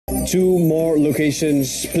Two more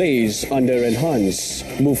locations placed under enhanced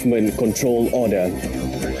movement control order.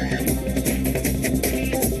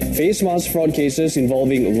 Face mask fraud cases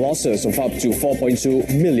involving losses of up to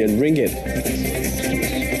 4.2 million ringgit.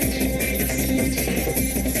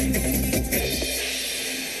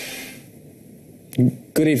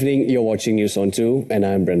 Good evening, you're watching News on 2 and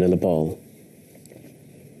I'm Brenda Lepal.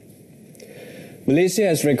 Malaysia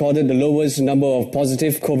has recorded the lowest number of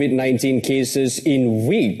positive COVID-19 cases in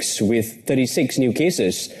weeks with 36 new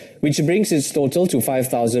cases, which brings its total to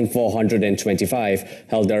 5,425.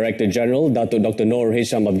 Health Director General Datuk Dr. Noor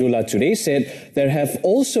Hisham Abdullah today said there have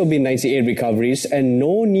also been 98 recoveries and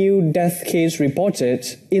no new death case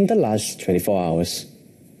reported in the last 24 hours.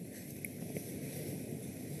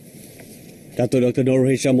 Dr. Noor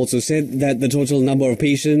Hisham also said that the total number of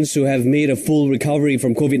patients who have made a full recovery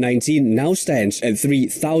from COVID-19 now stands at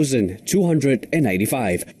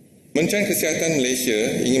 3,295. Kementerian Kesihatan Malaysia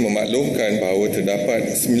ingin memaklumkan bahawa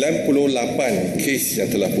terdapat 98 kes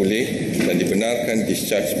yang telah pulih dan dibenarkan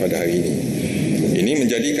discharge pada hari ini. Ini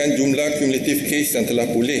menjadikan jumlah kumulatif kes yang telah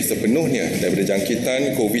pulih sepenuhnya daripada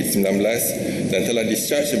jangkitan COVID-19 dan telah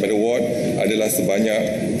discharge daripada ward adalah sebanyak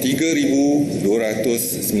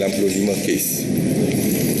 3,295 kes,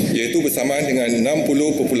 iaitu bersamaan dengan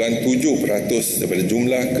 60.7% daripada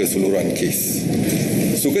jumlah keseluruhan kes.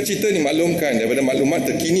 Sukacita dimaklumkan daripada maklumat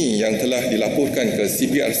terkini yang telah dilaporkan ke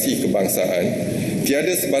CPRC Kebangsaan,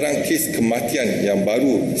 tiada sebarang kes kematian yang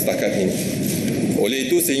baru setakat ini. Oleh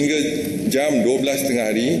itu, sehingga jam 12.30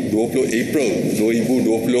 hari 20 April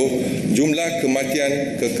 2020, jumlah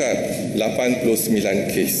kematian kekal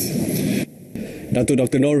 89 kes.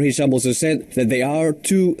 Dr. Noor Hisham also said that there are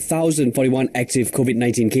 2,041 active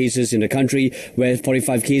COVID-19 cases in the country, where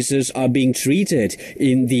 45 cases are being treated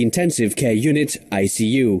in the intensive care unit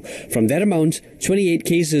ICU. From that amount, 28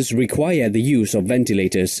 cases require the use of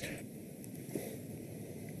ventilators.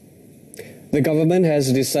 The government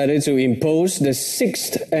has decided to impose the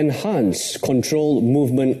 6th Enhanced Control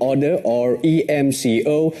Movement Order or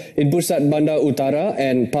EMCO in Pusat Bandar Utara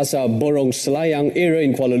and Pasar Borong Selayang area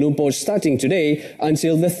in Kuala Lumpur starting today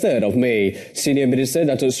until the 3rd of May. Senior Minister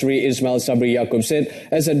Datuk Seri Ismail Sabri Yaakob said,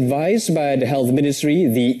 as advised by the Health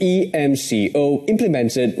Ministry, the EMCO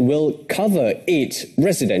implemented will cover 8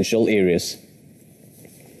 residential areas.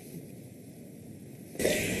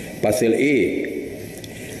 Pasal A,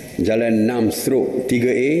 Jalan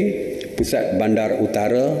 6/3A, Pusat Bandar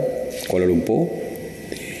Utara, Kuala Lumpur.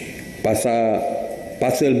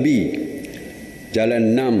 Pasal B,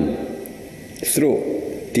 Jalan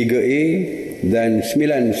 6/3A dan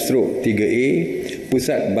 9/3A,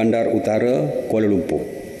 Pusat Bandar Utara, Kuala Lumpur.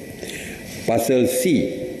 Pasal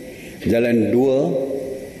C, Jalan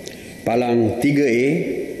 2, Palang 3A,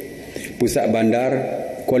 Pusat Bandar,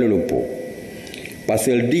 Kuala Lumpur.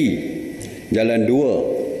 Pasal D, Jalan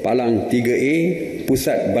 2, Palang 3A,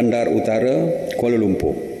 Pusat Bandar Utara, Kuala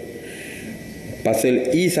Lumpur.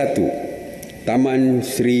 Pasal E1, Taman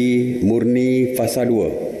Sri Murni Fasa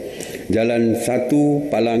 2, Jalan 1,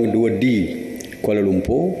 Palang 2D, Kuala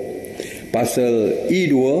Lumpur. Pasal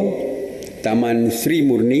E2, Taman Sri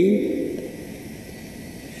Murni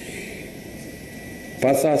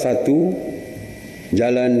Fasa 1,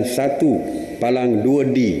 Jalan 1, Palang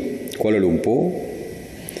 2D, Kuala Lumpur.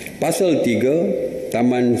 Pasal 3,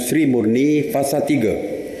 Taman Sri Murni Fasa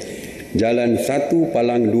 3, Jalan 1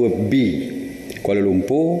 Palang 2B, Kuala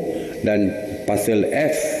Lumpur. Dan pasal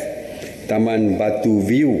F, Taman Batu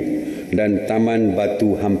View dan Taman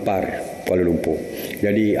Batu Hampar, Kuala Lumpur.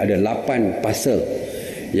 Jadi ada 8 pasal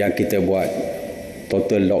yang kita buat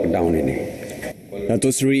total lockdown ini.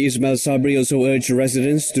 Datuk Seri Ismail Sabri also urged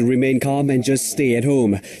residents to remain calm and just stay at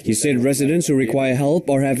home. He said residents who require help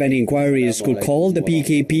or have any inquiries could call the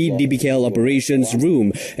PKP DBKL Operations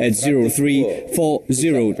Room at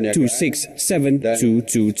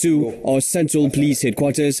 0340267222 or Central Police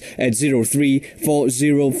Headquarters at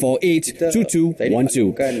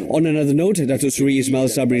 0340482212. On another note, Datuk Seri Ismail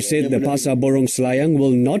Sabri said the Pasar Borong Selayang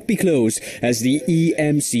will not be closed as the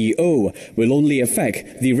EMCO will only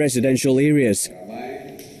affect the residential areas.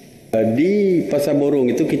 Di Pasar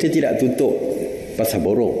Borong itu kita tidak tutup Pasar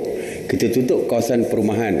Borong. Kita tutup kawasan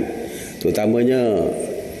perumahan. Terutamanya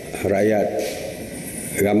rakyat,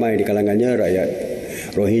 ramai di kalangannya rakyat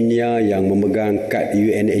Rohingya yang memegang kad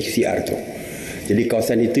UNHCR tu. Jadi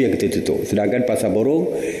kawasan itu yang kita tutup. Sedangkan Pasar Borong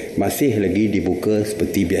masih lagi dibuka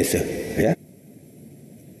seperti biasa. Ya.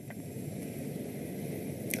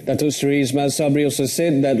 Datuk Seri Ismail Sabri also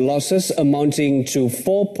said that losses amounting to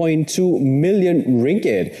 4.2 million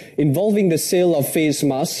ringgit involving the sale of face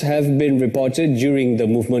masks have been reported during the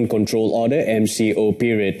Movement Control Order MCO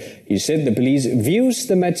period. He said the police views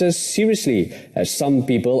the matter seriously as some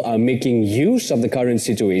people are making use of the current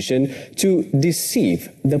situation to deceive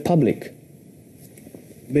the public.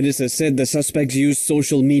 Minister said the suspects used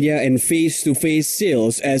social media and face-to-face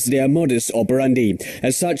sales as their modus operandi.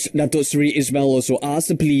 As such, Datuk Seri Ismail also asked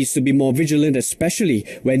the police to be more vigilant, especially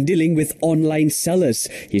when dealing with online sellers.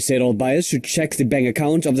 He said all buyers should check the bank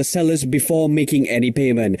account of the sellers before making any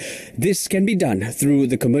payment. This can be done through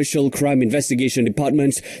the Commercial Crime Investigation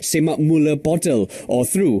Department's Semak Mula portal or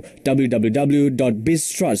through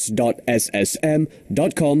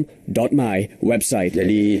www.biztrust.ssm.com.my website.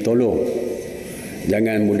 Jadi tolong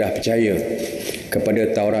jangan mudah percaya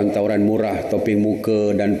kepada tawaran-tawaran murah topeng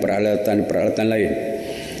muka dan peralatan-peralatan lain.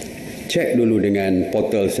 Cek dulu dengan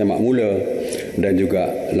portal Semak Mula dan juga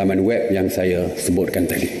laman web yang saya sebutkan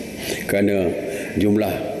tadi. Kerana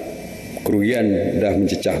jumlah kerugian dah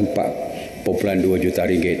mencecah 4.2 juta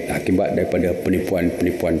ringgit akibat daripada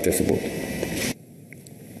penipuan-penipuan tersebut.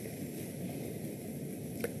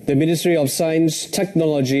 The Ministry of Science,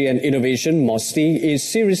 Technology and Innovation, MOSTI, is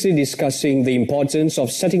seriously discussing the importance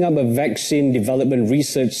of setting up a vaccine development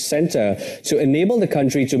research centre to enable the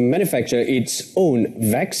country to manufacture its own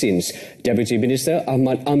vaccines. Deputy Minister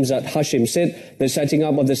Ahmad Amzad Hashim said the setting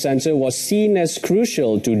up of the centre was seen as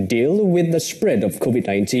crucial to deal with the spread of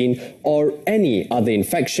COVID-19 or any other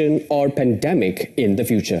infection or pandemic in the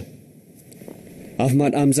future.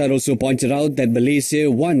 Ahmad Amzad also pointed out that Malaysia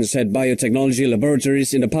once had biotechnology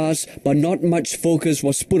laboratories in the past, but not much focus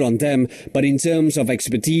was put on them. But in terms of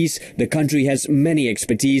expertise, the country has many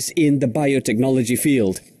expertise in the biotechnology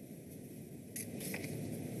field.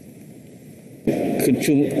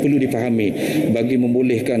 Perlu dipahami bagi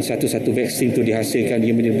membolehkan satu-satu vaksin itu dihasilkan,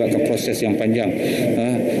 ia melibatkan proses yang panjang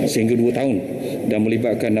sehingga 2 tahun dan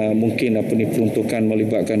melibatkan mungkin peruntukan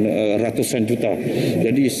melibatkan ratusan juta.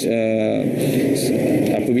 Jadi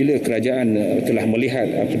apabila kerajaan telah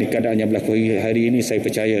melihat keadaan yang berlaku hari ini, saya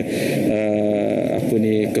percaya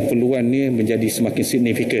keperluan ni menjadi semakin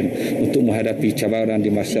signifikan untuk menghadapi cabaran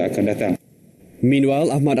di masa akan datang. Meanwhile,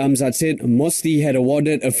 Ahmad Amzad said MOSTI had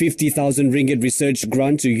awarded a 50,000 ringgit research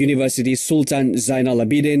grant to University Sultan Zainal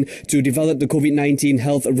Abidin to develop the COVID-19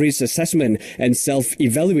 health risk assessment and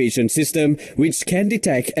self-evaluation system, which can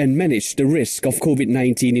detect and manage the risk of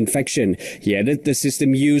COVID-19 infection. He added the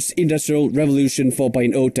system used Industrial Revolution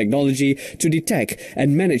 4.0 technology to detect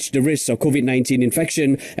and manage the risk of COVID-19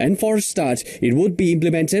 infection, and for a start, it would be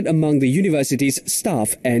implemented among the university's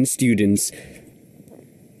staff and students.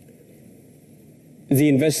 The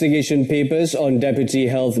investigation papers on Deputy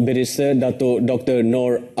Health Minister Dato Dr.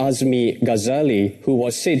 Noor Azmi Ghazali, who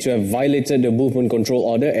was said to have violated the Movement Control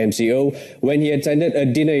Order MCO when he attended a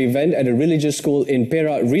dinner event at a religious school in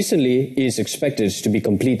Perak recently, is expected to be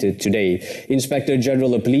completed today. Inspector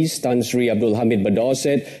General of Police Tan Sri Abdul Hamid Bador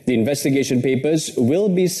said the investigation papers will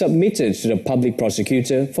be submitted to the public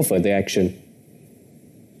prosecutor for further action.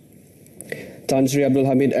 Tan Sri Abdul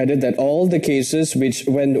Hamid added that all the cases which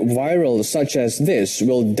went viral such as this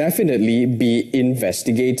will definitely be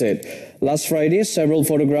investigated. Last Friday, several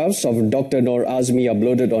photographs of Dr. Noor Azmi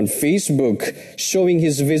uploaded on Facebook showing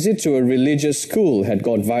his visit to a religious school had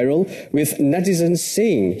gone viral, with netizens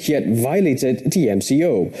saying he had violated the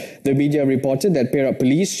MCO. The media reported that Perak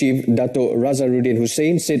Police Chief Dato Razaruddin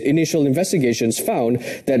Hussein said initial investigations found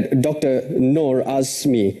that Dr. Noor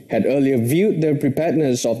Azmi had earlier viewed the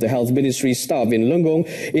preparedness of the Health Ministry staff in Lenggong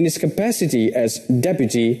in his capacity as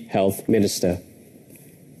Deputy Health Minister.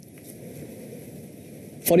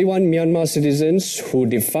 41 Myanmar citizens who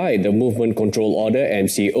defied the Movement Control Order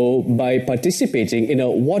MCO by participating in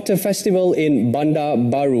a water festival in Bandar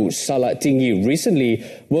Baru, Salak Tinggi recently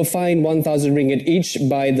were fined 1,000 ringgit each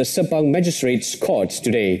by the Sepang Magistrates Court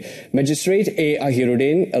today. Magistrate A.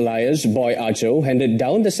 Ahiruddin alias Boy Acho handed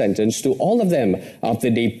down the sentence to all of them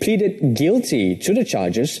after they pleaded guilty to the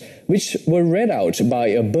charges, which were read out by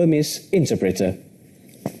a Burmese interpreter.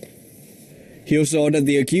 He also ordered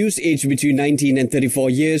the accused, aged between 19 and 34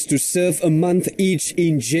 years, to serve a month each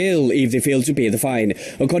in jail if they fail to pay the fine.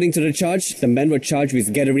 According to the charge, the men were charged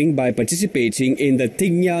with gathering by participating in the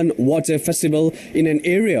Tingyan Water Festival in an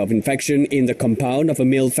area of infection in the compound of a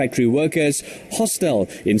male factory workers hostel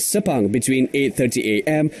in Sepang between 8:30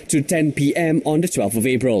 a.m. to 10 p.m. on the 12th of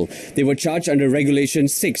April. They were charged under Regulation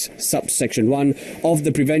 6, Subsection 1 of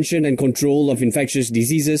the Prevention and Control of Infectious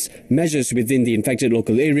Diseases, Measures within the Infected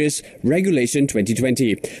Local Areas, Regulation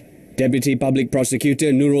 2020. Deputy Public Prosecutor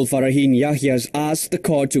Nurul Farahin Yahya asked the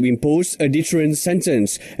court to impose a deterrent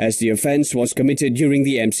sentence as the offence was committed during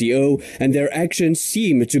the MCO and their actions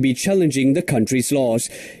seem to be challenging the country's laws.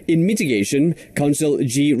 In mitigation, Counsel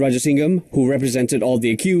G. Rajasingham, who represented all the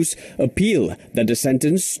accused, appealed that the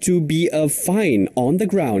sentence to be a fine on the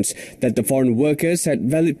grounds that the foreign workers had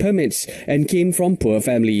valid permits and came from poor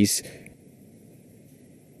families.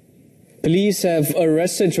 Police have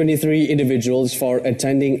arrested 23 individuals for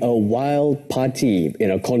attending a wild party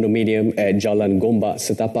in a condominium at Jalan Gombak,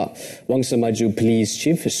 Setapak. Wangsa Maju Police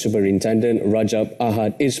Chief Superintendent Rajab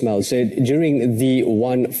Ahad Ismail said during the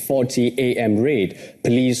 1:40 a.m. raid,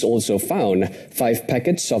 police also found 5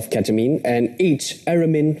 packets of ketamine and 8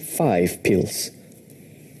 Aramin 5 pills.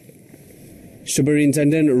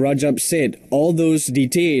 Superintendent Rajab said all those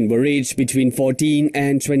detained were aged between 14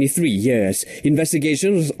 and 23 years.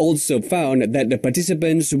 Investigations also found that the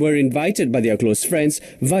participants were invited by their close friends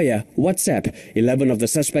via WhatsApp. 11 of the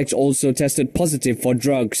suspects also tested positive for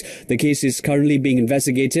drugs. The case is currently being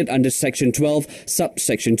investigated under Section 12,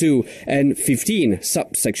 Subsection 2 and 15,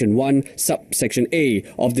 Subsection 1, Subsection A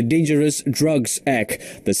of the Dangerous Drugs Act.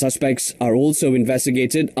 The suspects are also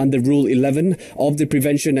investigated under Rule 11 of the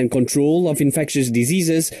Prevention and Control of Infectious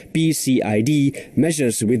Diseases (PCID)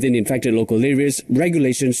 Measures Within Infected Local Areas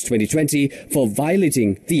Regulations 2020 for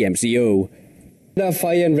violating the MCO. The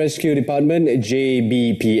Fire and Rescue Department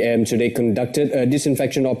JBPM today conducted a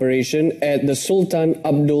disinfection operation at the Sultan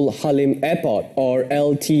Abdul Halim Airport or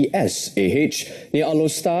LTSAH near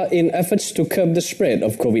Alor in efforts to curb the spread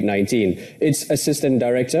of COVID-19. Its Assistant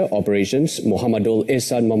Director Operations Muhammadul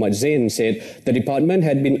Ehsan Mohammad Zain said the department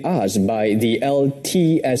had been asked by the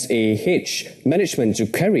LTSAH management to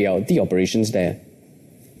carry out the operations there.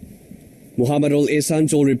 Muhammadul Ehsan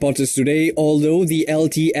told reporters today, although the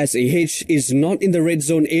LTSAH is not in the red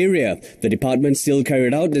zone area, the department still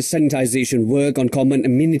carried out the sanitization work on common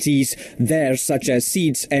amenities there, such as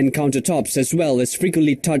seats and countertops, as well as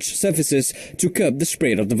frequently touched surfaces to curb the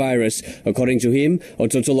spread of the virus. According to him, a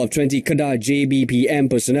total of 20 Kedah JBPM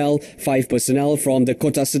personnel, 5 personnel from the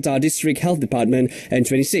Kota Setar District Health Department and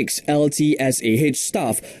 26 LTSAH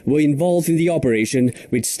staff were involved in the operation,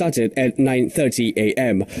 which started at 9:30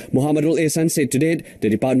 a.m. Muhammadul Ehsan said to date,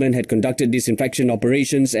 the department had conducted disinfection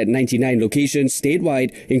operations at 99 locations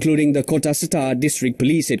statewide, including the Kota Setar District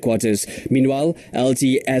Police Headquarters. Meanwhile,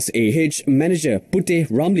 LTSAH Manager Puteh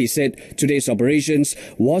Ramli said today's operations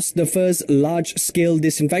was the first large-scale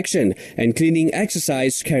disinfection and cleaning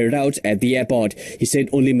exercise carried out at the airport. He said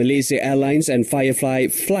only Malaysia Airlines and Firefly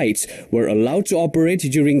flights were allowed to operate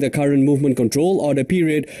during the current movement control order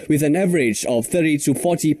period, with an average of 30 to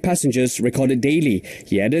 40 passengers recorded daily.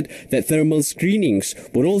 He added that thermal screenings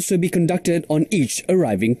would also be conducted on each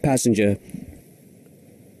arriving passenger.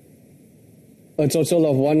 A total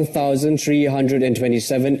of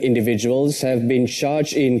 1,327 individuals have been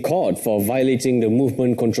charged in court for violating the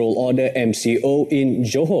Movement Control Order MCO in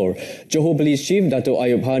Johor. Johor Police Chief Dato'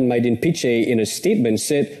 Ayub Han Maidin Piche in a statement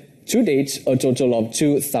said, to date, a total of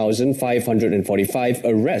 2,545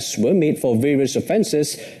 arrests were made for various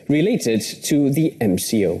offences related to the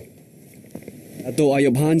MCO. Dato'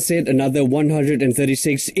 Ayub Han said another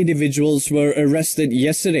 136 individuals were arrested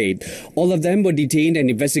yesterday. All of them were detained and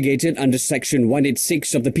investigated under Section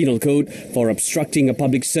 186 of the Penal Code for obstructing a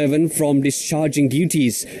public servant from discharging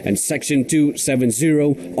duties and Section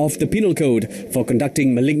 270 of the Penal Code for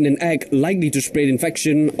conducting malignant act likely to spread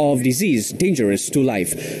infection of disease dangerous to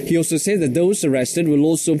life. He also said that those arrested will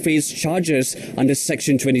also face charges under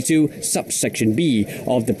Section 22, Subsection B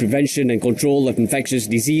of the Prevention and Control of Infectious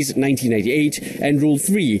Disease 1998 and Rule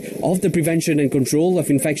 3 of the Prevention and Control of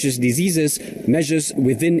Infectious Diseases Measures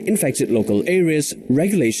Within Infected Local Areas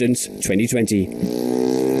Regulations 2020.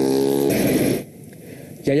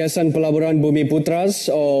 Yayasan Pelaburan Bumi Putras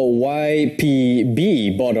or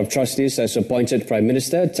YPB Board of Trustees has appointed Prime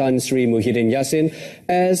Minister Tan Sri Muhyiddin Yassin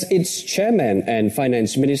as its chairman and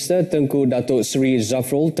Finance Minister Tengku Datuk Sri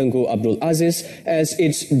Zafrul Tengku Abdul Aziz as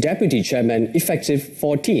its deputy chairman effective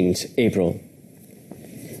 14th April.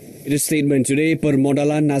 In a statement today,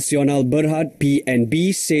 Permodalan Nasional Berhad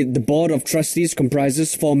PNB said the Board of Trustees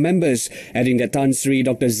comprises 4 members, adding that Tan Sri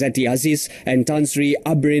Dr. Zeti Aziz and Tan Sri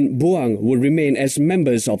Abrin Buang will remain as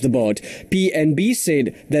members of the board. PNB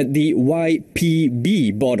said that the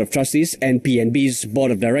YPB Board of Trustees and PNB's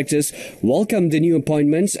Board of Directors welcome the new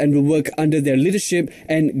appointments and will work under their leadership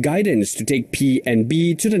and guidance to take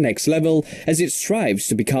PNB to the next level as it strives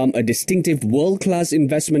to become a distinctive world-class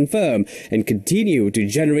investment firm and continue to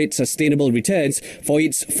generate sustainable returns for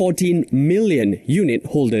its 14 million unit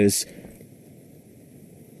holders.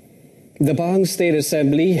 The Pahang State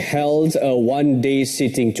Assembly held a one-day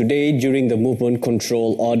sitting today during the movement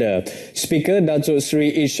control order. Speaker Datuk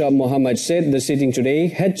Seri Ishak Mohamad said the sitting today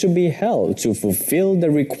had to be held to fulfill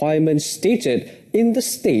the requirements stated in the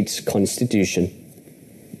state's constitution.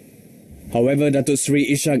 However, Datuk Seri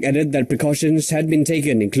Ishak added that precautions had been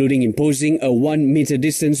taken, including imposing a 1 meter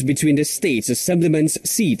distance between the state's assemblymen's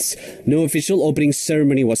seats. No official opening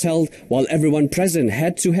ceremony was held, while everyone present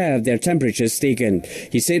had to have their temperatures taken.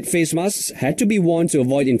 He said face masks had to be worn to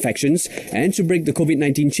avoid infections and to break the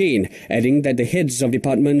COVID-19 chain, adding that the heads of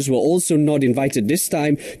departments were also not invited this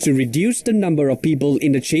time to reduce the number of people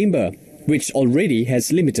in the chamber, which already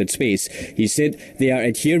has limited space. He said they are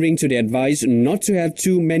adhering to the advice not to have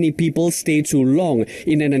too many people stay too long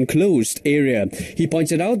in an enclosed area. He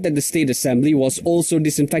pointed out that the State Assembly was also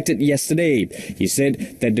disinfected yesterday. He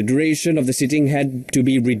said that the duration of the sitting had to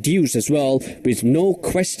be reduced as well, with no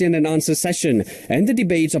question and answer session and the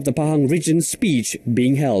debates of the Pahang region speech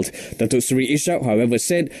being held. Datuk Seri Ishak, however,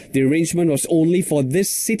 said the arrangement was only for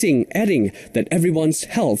this sitting, adding that everyone's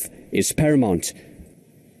health is paramount.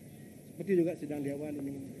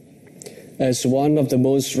 As one of the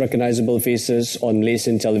most recognizable faces on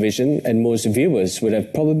Malaysian television, and most viewers would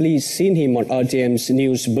have probably seen him on RTM's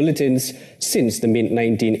news bulletins since the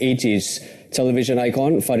mid-1980s. Television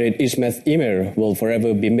icon Farid Ismath Emir will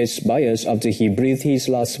forever be missed by us after he breathed his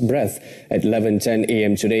last breath at 11:10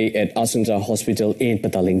 a.m. today at Assunta Hospital in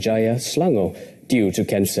Petaling Jaya, Selangor, due to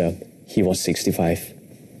cancer. He was 65.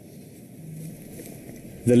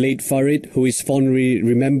 The late Farid, who is fondly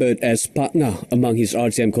remembered as partner among his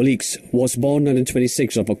RTM colleagues, was born on the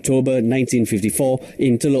 26th of October 1954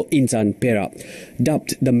 in Teluk Intan, Perak.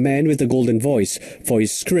 Dubbed the man with the golden voice for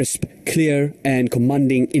his crisp, clear and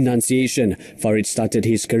commanding enunciation, Farid started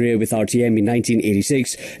his career with RTM in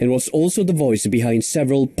 1986 and was also the voice behind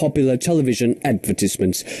several popular television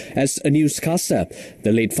advertisements. As a newscaster,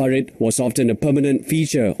 the late Farid was often a permanent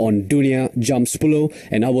feature on Dunia Jam 10,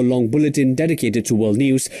 an hour-long bulletin dedicated to world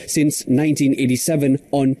news since 1987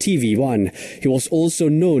 on TV1. He was also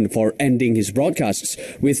known for ending his broadcasts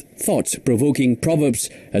with thought-provoking proverbs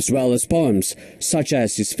as well as poems, such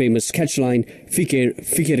as his famous catchline, Fikir,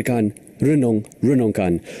 fikirkan, renong,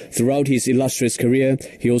 renongkan. Throughout his illustrious career,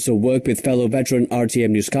 he also worked with fellow veteran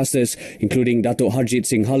RTM newscasters, including Datuk Harjit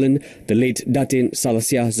Singh Hallan, the late Datin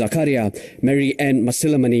Salasiah Zakaria, Mary Ann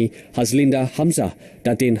Masilamani, Hazlinda Hamzah,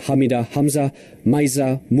 Datin Hamida Hamzah,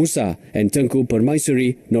 Maiza Musa and Tengku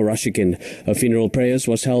Permaisuri Norashikin. A funeral prayers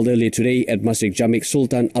was held earlier today at Masjid Jamik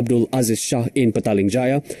Sultan Abdul Aziz Shah in Petaling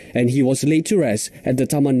Jaya, and he was laid to rest at the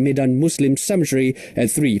Taman Medan Muslim Cemetery at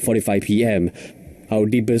 3:45 p.m. Our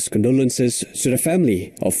deepest condolences to the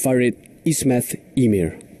family of Farid Ismath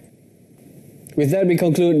Emir. With that, we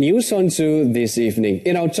conclude news on to this evening.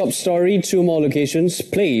 In our top story, 2 more locations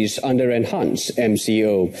placed under enhanced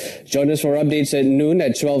MCO. Join us for updates at noon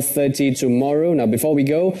at 12:30 tomorrow. Now, before we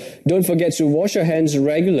go, don't forget to wash your hands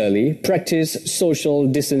regularly, practice social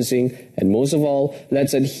distancing, and most of all,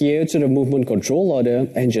 let's adhere to the movement control order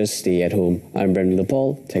and just stay at home. I'm Brendan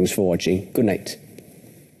Lepal. Thanks for watching. Good night.